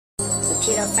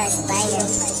ComputoFre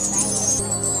bangers.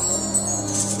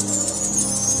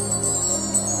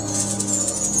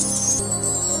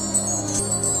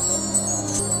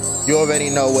 You already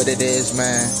know what it is,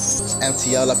 man. It's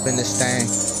MTL up in this thing.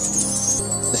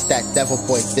 It's that Devil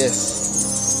Boy diss.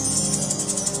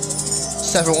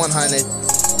 7100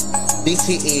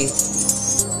 DTE,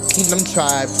 Kingdom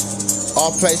Tribe.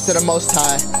 All praise to the Most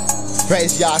High.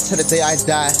 Praise Yah to the day I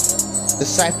die.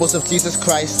 Disciples of Jesus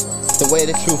Christ, the way,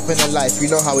 the truth, and the life.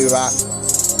 You know how we rock.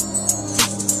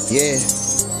 Yeah.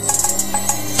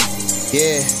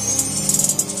 Yeah.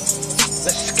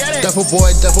 Let's get it. Devil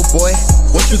boy,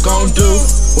 what you gon' do?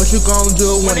 What you gon'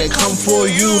 do when they come for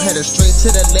you? Headed straight to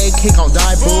the lake, he gon'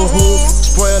 die, boo-hoo.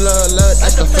 Spoiler alert,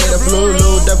 that's the fate of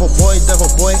Lulu. Devil boy,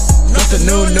 nothing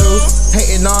new.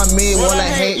 Hating on me, well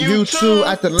I hate you too.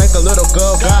 Acting like a little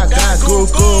girl, gaga, goo.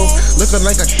 Looking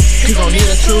like a he gon' need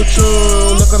a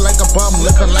choo-choo. Looking like a bum,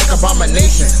 looking like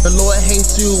abomination. The Lord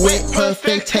hates you with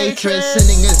perfect hatred.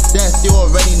 Sinning is death, you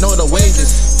already know the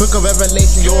wages. Book of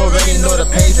Revelation, you already know the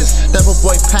pages. Devil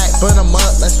boy pack, burn them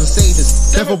up, let's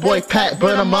sages. Devil boy pack,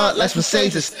 burn them up, let's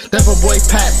sages. Devil boy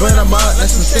pack, burn them up,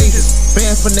 let's sages.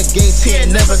 Banned from the gates, he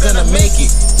ain't never gonna make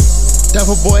it.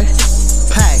 Devil boy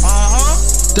pack.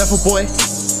 Devil boy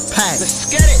pack. Let's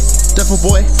get it. Devil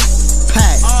boy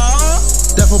pack.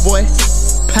 Devil boy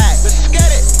pack. Let's get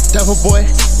it. Devil boy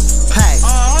pack.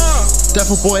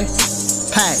 Devil boy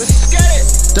pack. Let's get it.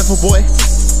 Devil boy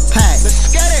pack. Let's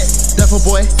get it. Devil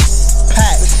boy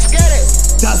pack. Let's get it.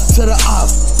 That's to the op,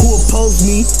 who oppose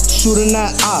me, shooting that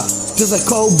op, just like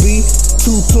Kobe.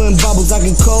 Two twin bubbles like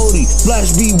in Cody.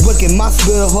 Flesh be wicked, my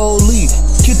spirit holy.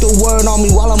 Keep the word on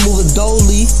me while I'm moving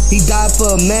dolly. He died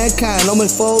for mankind, I'm in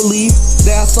Foley.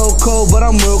 They are so cold, but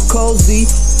I'm real cozy.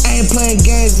 Ain't playing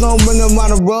games, no ringing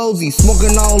around a rosy.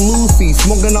 Smoking on Lucy,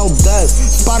 smoking on death.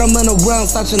 Spot him in the realm,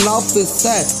 touching off his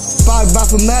set. Spot back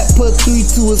from Matt, put 3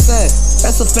 to his head.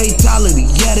 That's a fatality,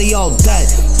 yeah, they all dead.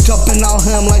 Jumping on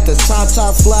him like the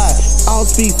cha-cha fly. I don't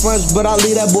speak French, but I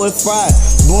leave that boy fried.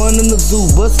 Born in the zoo,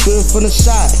 but spirit from the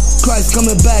shot. Christ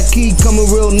coming back, he coming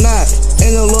real nigh.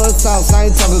 In the Lord's house,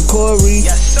 I ain't talking Corey.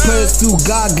 Yes, prayers to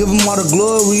God, give him all the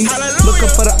glory. Hallelujah.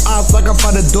 Looking for the ops like I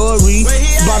found a Dory.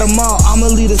 Spot them all, I'ma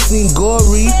lead a scene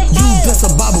gory. You just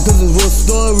a Bible, cause it's real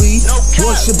story.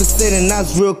 Worship is Satan,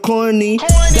 that's real corny.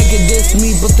 They can diss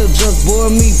me, but they'll just bore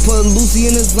me. Put Lucy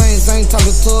in his lanes, I ain't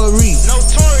talking Tory. No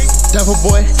Tory. Devil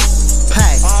boy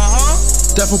pack.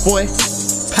 Devil boy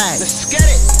pack. Let's get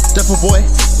it. Devil boy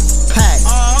pack.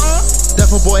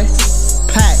 Devil boy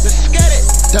pack. Let's get it.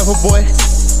 Devil boy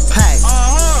pack.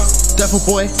 Devil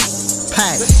boy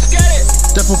pack. Let's get it.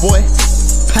 Devil boy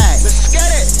pack. Let's get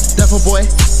it. Devil boy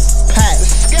pack.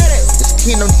 Let's get it. It's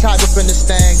Kingdom Tribe up in this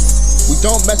thing. We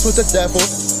don't mess with the devil.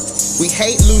 We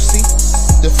hate Lucy,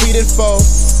 defeated foe.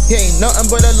 He ain't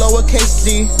nothing but a lowercase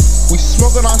d. We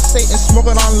smoking on Satan,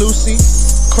 smoking on Lucy.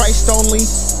 Christ only,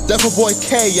 Devil boy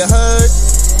K, you heard?